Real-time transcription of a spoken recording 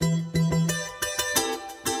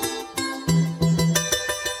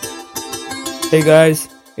Hey guys,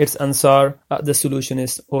 it's Ansar at The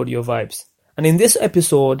Solutionist Audio Vibes. And in this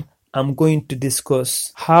episode, I'm going to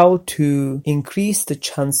discuss how to increase the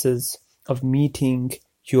chances of meeting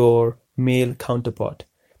your male counterpart.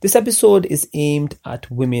 This episode is aimed at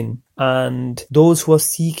women and those who are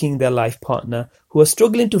seeking their life partner, who are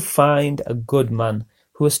struggling to find a good man,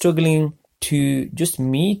 who are struggling to just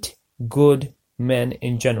meet good men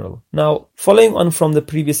in general. Now, following on from the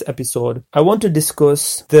previous episode, I want to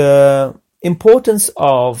discuss the importance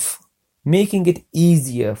of making it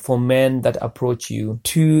easier for men that approach you,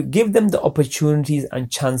 to give them the opportunities and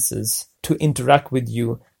chances to interact with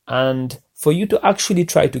you, and for you to actually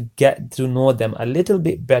try to get to know them a little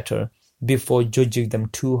bit better before judging them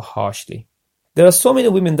too harshly. There are so many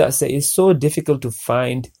women that say it's so difficult to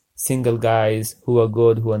find single guys who are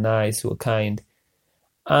good, who are nice, who are kind,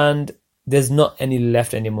 and there's not any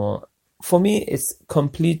left anymore. For me, it's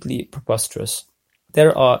completely preposterous.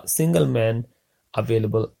 There are single men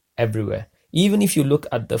available everywhere. Even if you look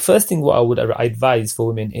at the first thing, what I would advise for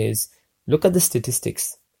women is look at the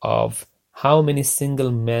statistics of how many single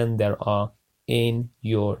men there are in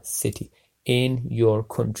your city, in your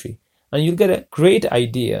country. And you'll get a great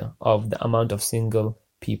idea of the amount of single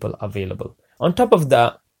people available. On top of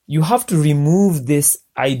that, you have to remove this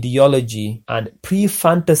ideology and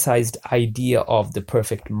pre-fantasized idea of the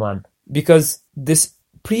perfect man. Because this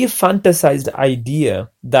pre-fantasized idea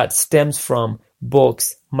that stems from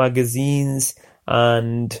books, magazines,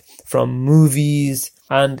 and from movies,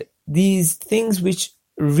 and these things which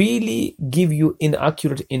really give you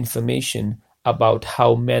inaccurate information about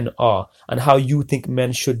how men are and how you think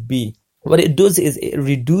men should be. What it does is it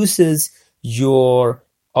reduces your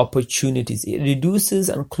opportunities. It reduces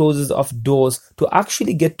and closes off doors to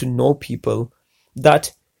actually get to know people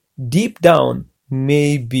that deep down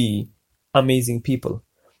may be amazing people.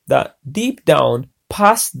 That deep down,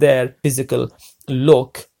 past their physical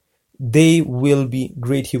look, they will be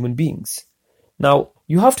great human beings. Now,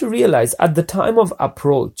 you have to realize at the time of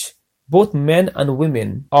approach, both men and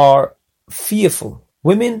women are fearful.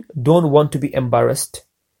 Women don't want to be embarrassed.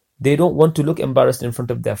 They don't want to look embarrassed in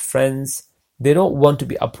front of their friends. They don't want to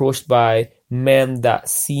be approached by men that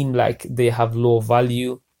seem like they have low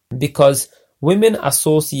value, because women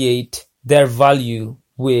associate their value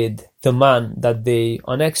with the man that they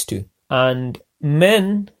are next to. And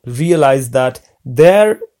men realize that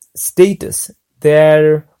their status,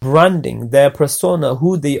 their branding, their persona,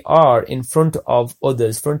 who they are in front of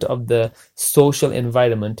others, in front of the social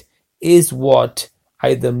environment, is what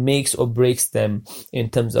either makes or breaks them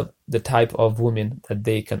in terms of the type of women that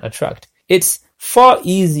they can attract. It's far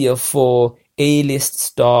easier for A-list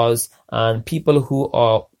stars and people who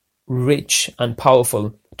are rich and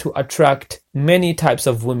powerful to attract many types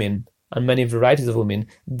of women and many varieties of women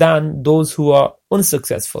than those who are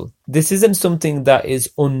unsuccessful. This isn't something that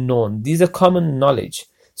is unknown. These are common knowledge.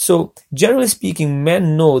 So generally speaking,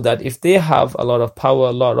 men know that if they have a lot of power,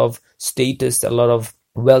 a lot of status, a lot of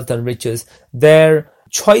wealth and riches, their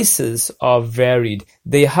choices are varied.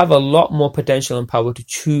 They have a lot more potential and power to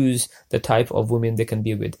choose the type of women they can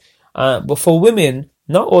be with. But for women,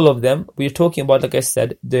 not all of them, we're talking about, like I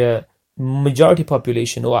said, the majority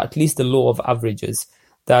population, or at least the law of averages,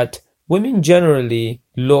 that women generally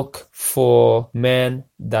look for men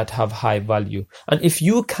that have high value. And if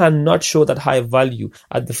you cannot show that high value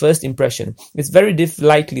at the first impression, it's very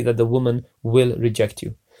likely that the woman will reject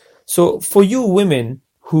you. So for you women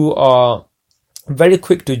who are very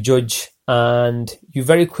quick to judge and you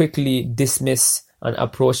very quickly dismiss an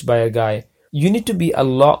approach by a guy, you need to be a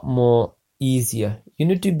lot more easier. You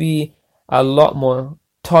need to be a lot more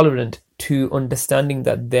tolerant to understanding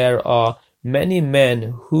that there are many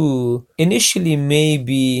men who initially may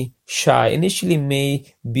be shy, initially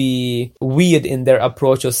may be weird in their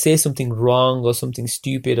approach, or say something wrong or something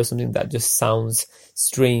stupid or something that just sounds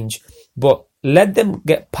strange. But let them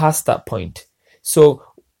get past that point. So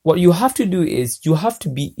what you have to do is you have to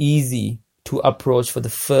be easy to approach for the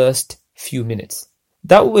first few minutes.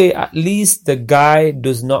 That way, at least the guy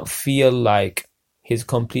does not feel like he's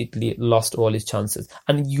completely lost all his chances,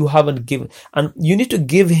 and you haven't given, and you need to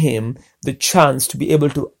give him the chance to be able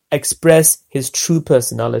to express his true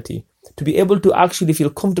personality, to be able to actually feel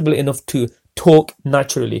comfortable enough to talk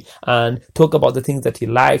naturally and talk about the things that he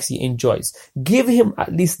likes, he enjoys. Give him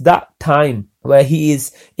at least that time where he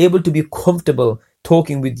is able to be comfortable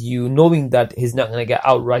talking with you, knowing that he's not going to get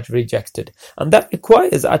outright rejected. And that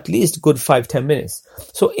requires at least good 5-10 minutes.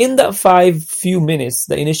 So in that few minutes,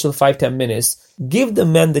 the initial 5-10 minutes, give the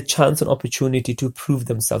men the chance and opportunity to prove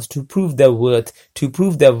themselves, to prove their worth, to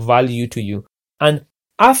prove their value to you. And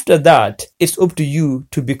after that, it's up to you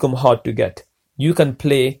to become hard to get. you can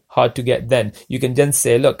play hard to get then. You can then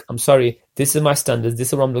say, look, I'm sorry, this is my standards, this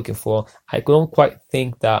is what I'm looking for. I don't quite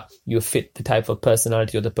think that you fit the type of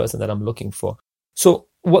personality or the person that I'm looking for. So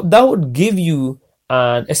what that would give you,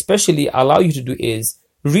 and especially allow you to do, is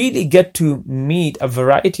really get to meet a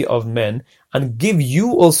variety of men and give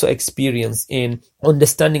you also experience in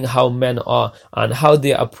understanding how men are and how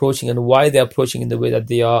they're approaching and why they're approaching in the way that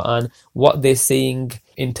they are and what they're saying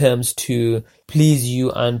in terms to please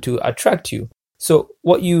you and to attract you. So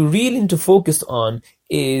what you really need to focus on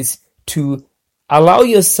is to allow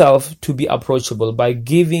yourself to be approachable by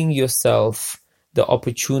giving yourself the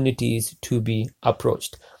opportunities to be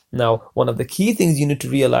approached. Now, one of the key things you need to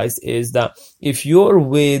realize is that if you're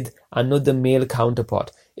with another male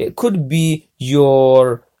counterpart, it could be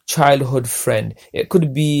your childhood friend, it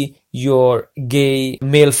could be your gay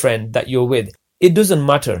male friend that you're with. It doesn't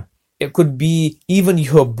matter. It could be even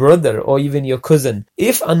your brother or even your cousin.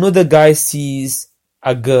 If another guy sees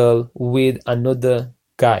a girl with another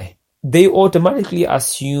guy, they automatically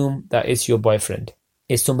assume that it's your boyfriend.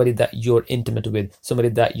 It's somebody that you're intimate with, somebody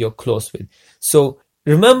that you're close with. So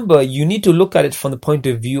remember, you need to look at it from the point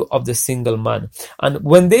of view of the single man. And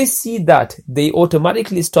when they see that, they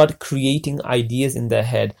automatically start creating ideas in their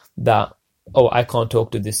head that, oh, I can't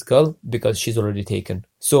talk to this girl because she's already taken.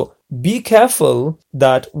 So be careful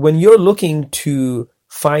that when you're looking to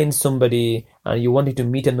find somebody and you're wanting to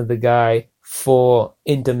meet another guy for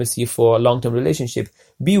intimacy, for a long-term relationship,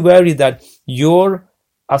 be wary that your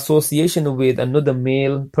association with another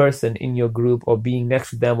male person in your group or being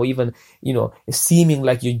next to them or even, seeming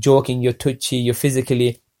like you're joking, you're touchy, you're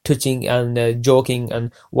physically touching and joking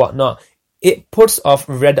and whatnot, it puts off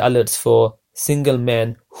red alerts for single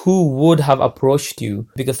men who would have approached you,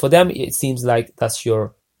 because for them it seems like that's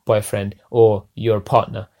your boyfriend or your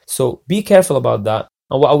partner. So be careful about that.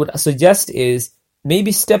 And what I would suggest is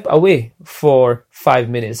maybe step away for 5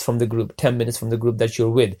 minutes from the group, 10 minutes from the group that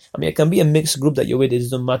you're with. I mean, it can be a mixed group that you're with, it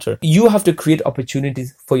doesn't matter. You have to create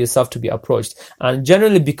opportunities for yourself to be approached. And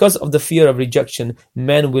generally, because of the fear of rejection,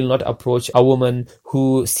 men will not approach a woman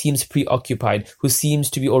who seems preoccupied, who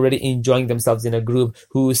seems to be already enjoying themselves in a group,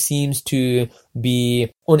 who seems to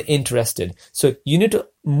be uninterested. So you need to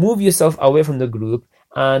move yourself away from the group,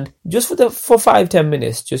 and just for 5-10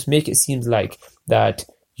 minutes, just make it seem like that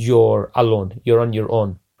you're alone, you're on your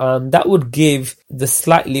own. And that would give the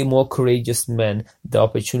slightly more courageous men the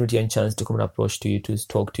opportunity and chance to come and approach to you, to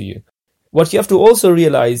talk to you. What you have to also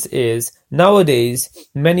realize is nowadays,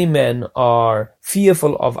 many men are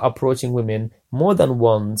fearful of approaching women more than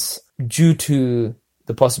once due to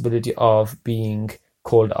the possibility of being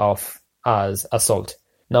called off as assault.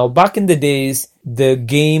 Now, back in the days, the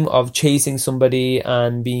game of chasing somebody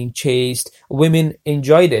and being chased, women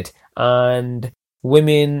enjoyed it. And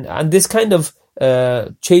this kind of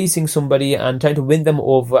chasing somebody and trying to win them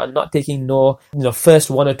over and not taking first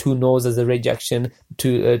 1 or 2 no's as a rejection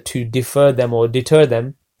to defer them or deter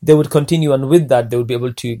them, they would continue, and with that they would be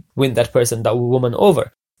able to win that woman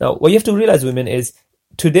over. Now, what you have to realize, women, is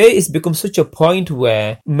today it's become such a point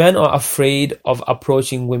where men are afraid of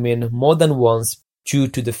approaching women more than once due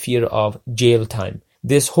to the fear of jail time.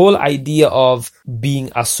 This whole idea of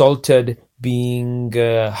being assaulted, being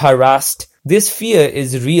harassed, this fear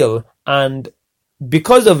is real, and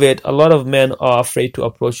because of it, a lot of men are afraid to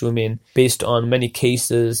approach women based on many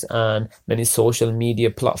cases and many social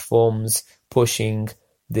media platforms pushing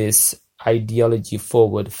this ideology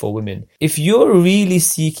forward for women. If you're really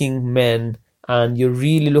seeking men and you're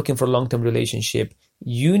really looking for a long-term relationship,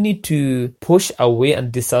 you need to push away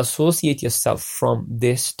and disassociate yourself from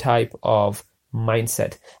this type of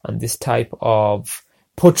mindset and this type of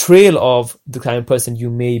portrayal of the kind of person you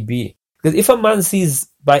may be. Because if a man sees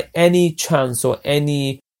by any chance or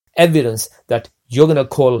any evidence that you're going to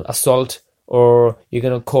call assault or you're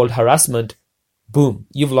going to call harassment, boom,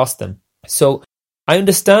 you've lost them. So I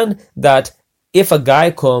understand that if a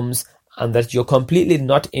guy comes and that you're completely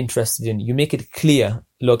not interested in, you make it clear,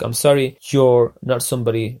 look, I'm sorry, you're not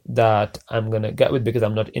somebody that I'm going to get with because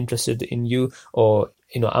I'm not interested in you, or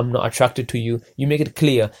I'm not attracted to you. You make it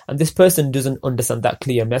clear, and this person doesn't understand that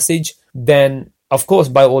clear message, then of course,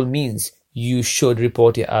 by all means, you should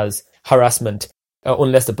report it as harassment.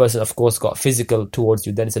 Unless the person, of course, got physical towards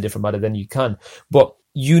you, then it's a different matter, then you can. But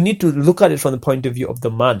you need to look at it from the point of view of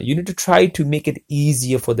the man. You need to try to make it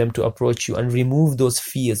easier for them to approach you and remove those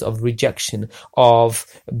fears of rejection, of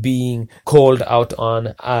being called out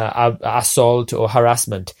on assault or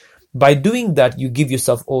harassment. By doing that, you give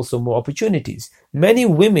yourself also more opportunities. Many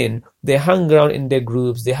women, they hang around in their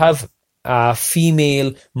groups. They have a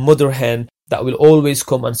female mother hen that will always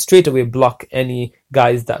come and straight away block any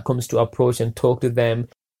guys that comes to approach and talk to them.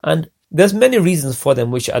 And There's many reasons for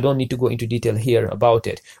them, which I don't need to go into detail here about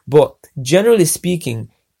it. But generally speaking,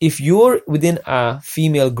 if you're within a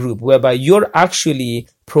female group whereby you're actually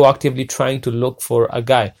proactively trying to look for a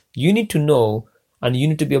guy, you need to know and you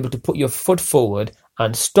need to be able to put your foot forward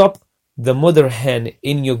and stop the mother hen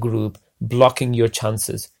in your group blocking your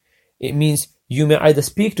chances. It means you may either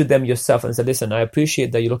speak to them yourself and say, listen, I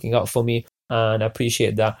appreciate that you're looking out for me and I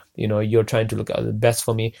appreciate that, you're trying to look out the best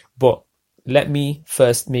for me, but let me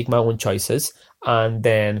first make my own choices. And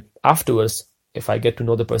then afterwards, if I get to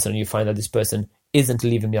know the person and you find that this person isn't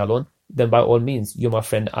leaving me alone, then by all means, you're my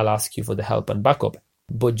friend, I'll ask you for the help and backup.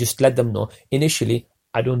 But just let them know initially,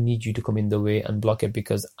 I don't need you to come in the way and block it,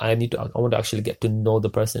 because I want to actually get to know the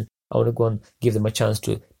person. I want to go and give them a chance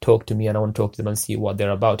to talk to me, and I want to talk to them and see what they're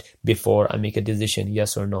about before I make a decision,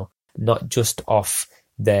 yes or no. Not just off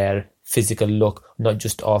their physical look, not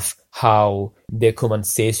just off how they come and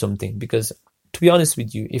say something. Because to be honest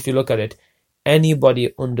with you, if you look at it,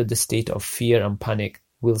 anybody under the state of fear and panic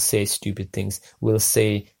will say stupid things, will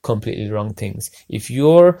say completely wrong things. If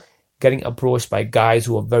you're getting approached by guys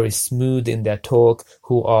who are very smooth in their talk,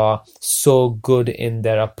 who are so good in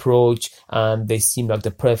their approach, and they seem like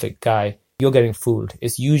the perfect guy, you're getting fooled.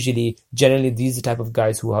 It's generally these are the type of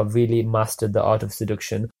guys who have really mastered the art of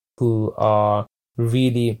seduction, who are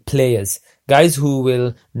really players, guys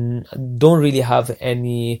who don't really have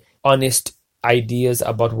any honest ideas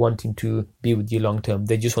about wanting to be with you long term.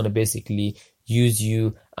 They just want to basically use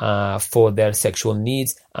you for their sexual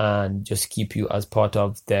needs and just keep you as part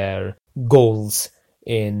of their goals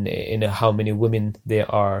in how many women they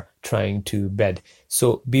are trying to bed.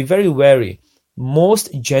 So be very wary.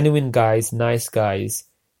 Most genuine guys, nice guys,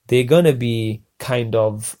 they're gonna be kind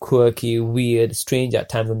of quirky, weird, strange at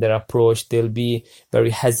times when they're approached. They'll be very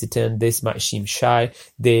hesitant. They might seem shy.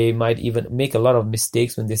 They might even make a lot of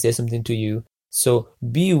mistakes when they say something to you. So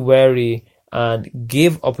be wary and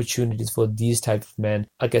give opportunities for these type of men,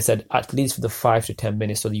 like I said, at least for the 5 to 10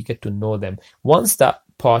 minutes so that you get to know them. Once that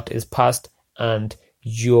part is passed and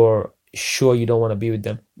you're sure you don't want to be with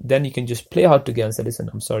them, then you can just play hard to get and say, listen,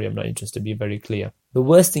 I'm sorry, I'm not interested. Be very clear. The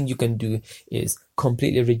worst thing you can do is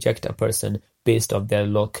completely reject a person based off their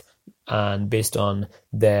look and based on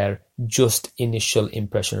their just initial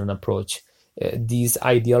impression and approach. These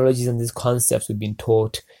ideologies and these concepts we've been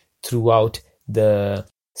taught throughout the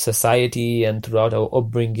society and throughout our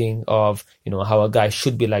upbringing of how a guy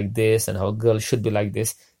should be like this and how a girl should be like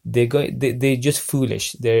this, they're just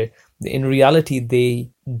foolish. In reality,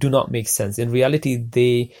 they do not make sense. In reality,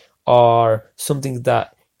 they are something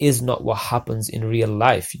that is not what happens in real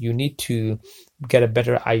life. You need to get a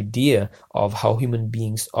better idea of how human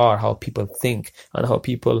beings are, how people think, and how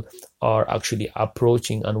people are actually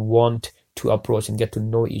approaching and want to approach and get to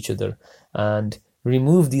know each other. And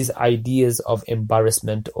remove these ideas of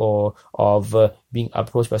embarrassment or of being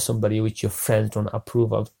approached by somebody which your friends don't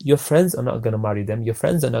approve of. Your friends are not going to marry them. Your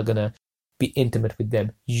friends are not going to be intimate with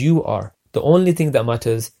them. You are. The only thing that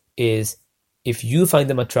matters is if you find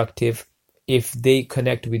them attractive, if they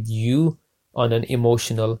connect with you on an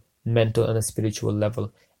emotional, mental, and a spiritual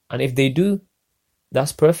level. And if they do,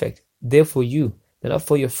 that's perfect. They're for you. They're not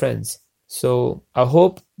for your friends. So I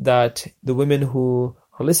hope that the women who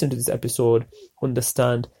listen to this episode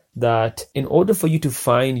understand that in order for you to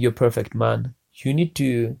find your perfect man, you need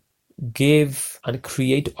to give and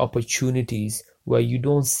create opportunities where you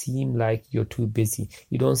don't seem like you're too busy.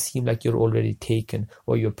 You don't seem like you're already taken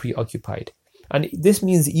or you're preoccupied. And this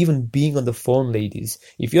means even being on the phone, ladies.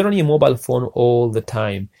 If you're on your mobile phone all the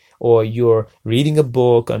time, or you're reading a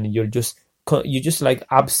book and you're just like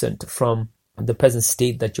absent from the present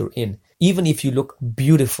state that you're in, even if you look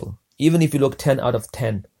beautiful, even if you look 10 out of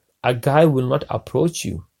 10, a guy will not approach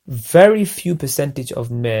you. Very few percentage of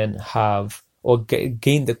men have or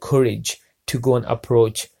gain the courage to go and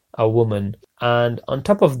approach a woman. And on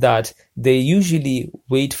top of that, they usually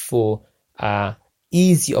wait for an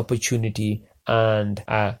easy opportunity and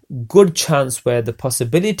a good chance where the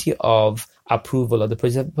possibility of approval or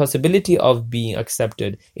the possibility of being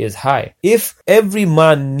accepted is high. If every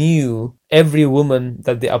man knew every woman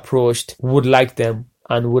that they approached would like them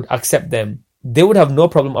and would accept them, they would have no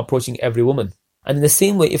problem approaching every woman. And in the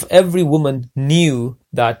same way, if every woman knew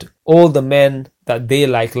that all the men that they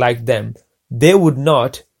like them, they would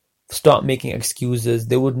not start making excuses.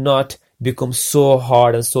 They would not become so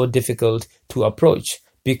hard and so difficult to approach,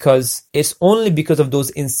 because it's only because of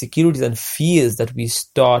those insecurities and fears that we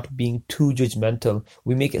start being too judgmental.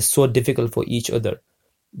 We make it so difficult for each other.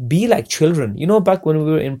 Be like children. Back when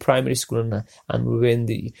we were in primary school and we were in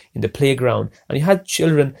the playground and you had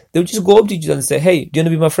children, they would just go up to each other and say, hey, do you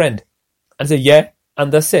want to be my friend? And say, yeah.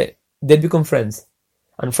 And that's it. They'd become friends.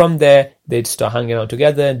 And from there, they'd start hanging out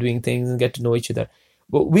together and doing things and get to know each other.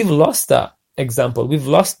 But we've lost that example. We've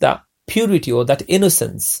lost that purity or that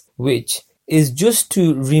innocence, which is just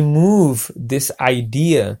to remove this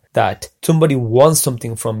idea that somebody wants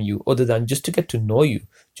something from you other than just to get to know you,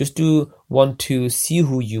 just to want to see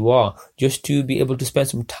who you are, just to be able to spend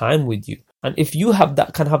some time with you. And if you have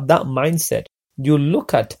that mindset, you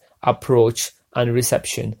look at approach and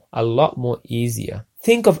reception a lot more easier.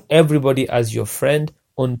 Think of everybody as your friend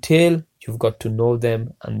until you've got to know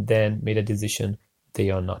them and then made a decision they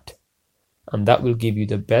are not. And that will give you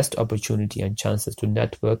the best opportunity and chances to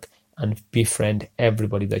network and befriend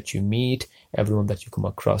everybody that you meet, everyone that you come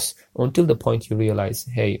across, until the point you realize,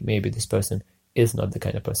 hey, maybe this person is not the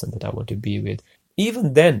kind of person that I want to be with.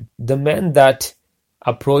 Even then, the men that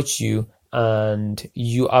approach you and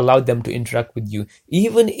you allow them to interact with you,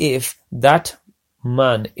 even if that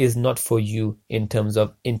man is not for you in terms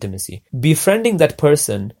of intimacy, befriending that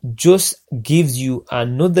person just gives you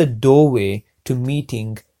another doorway to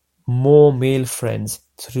meeting more male friends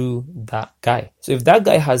through that guy. So if that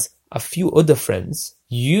guy has a few other friends,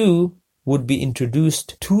 you would be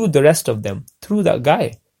introduced to the rest of them through that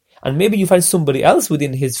guy. And maybe you find somebody else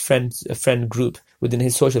within his friend group, within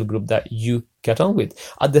his social group that you get on with.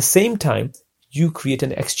 At the same time, you create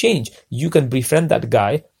an exchange. You can befriend that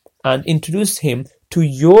guy and introduce him to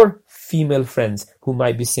your female friends who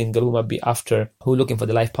might be single, who might be who are looking for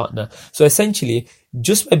the life partner. So essentially,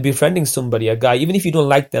 just by befriending somebody, a guy, even if you don't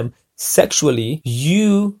like them sexually,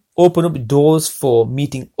 you open up doors for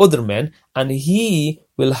meeting other men, and he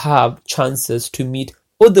will have chances to meet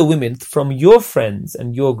other women from your friends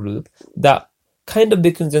and your group. That kind of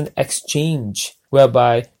becomes an exchange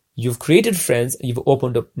whereby you've created friends and you've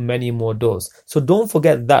opened up many more doors. So don't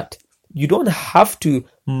forget that. You don't have to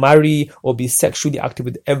marry or be sexually active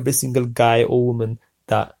with every single guy or woman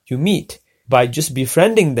that you meet. By just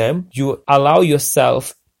befriending them, you allow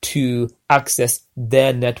yourself to access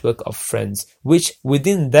their network of friends, which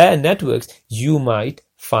within their networks, you might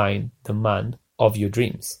find the man of your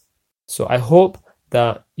dreams. So I hope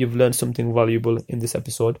that you've learned something valuable in this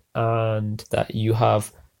episode and that you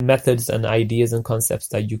have methods and ideas and concepts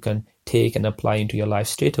that you can take and apply into your life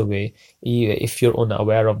straight away if you're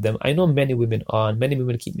unaware of them. I know many women are, and many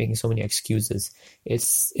women keep making so many excuses.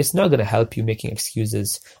 It's not going to help you making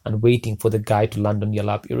excuses and waiting for the guy to land on your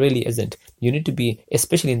lap. It really isn't. You need to be,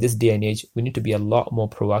 especially in this day and age, we need to be a lot more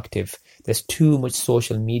proactive. There's too much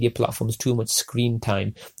social media platforms, too much screen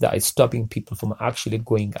time that is stopping people from actually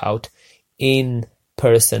going out in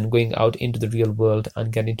person, going out into the real world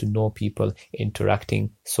and getting to know people, interacting,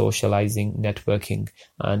 socializing, networking.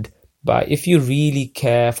 But if you really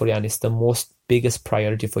care for it and it's the biggest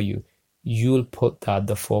priority for you, you'll put that at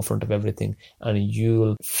the forefront of everything and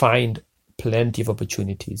you'll find plenty of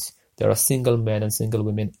opportunities. There are single men and single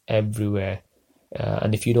women everywhere.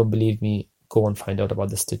 And if you don't believe me, go and find out about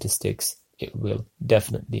the statistics. It will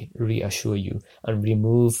definitely reassure you and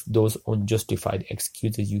remove those unjustified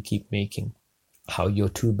excuses you keep making. How you're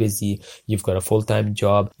too busy, you've got a full-time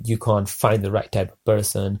job, you can't find the right type of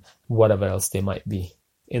person, whatever else they might be.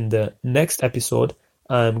 In the next episode,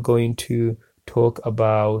 I'm going to talk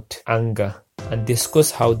about anger and discuss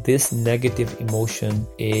how this negative emotion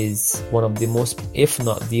is one of the most, if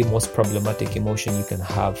not the most problematic emotion you can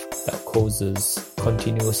have that causes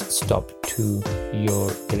continuous stop to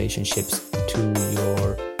your relationships, to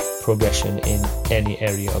your progression in any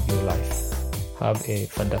area of your life. Have a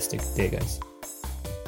fantastic day, guys.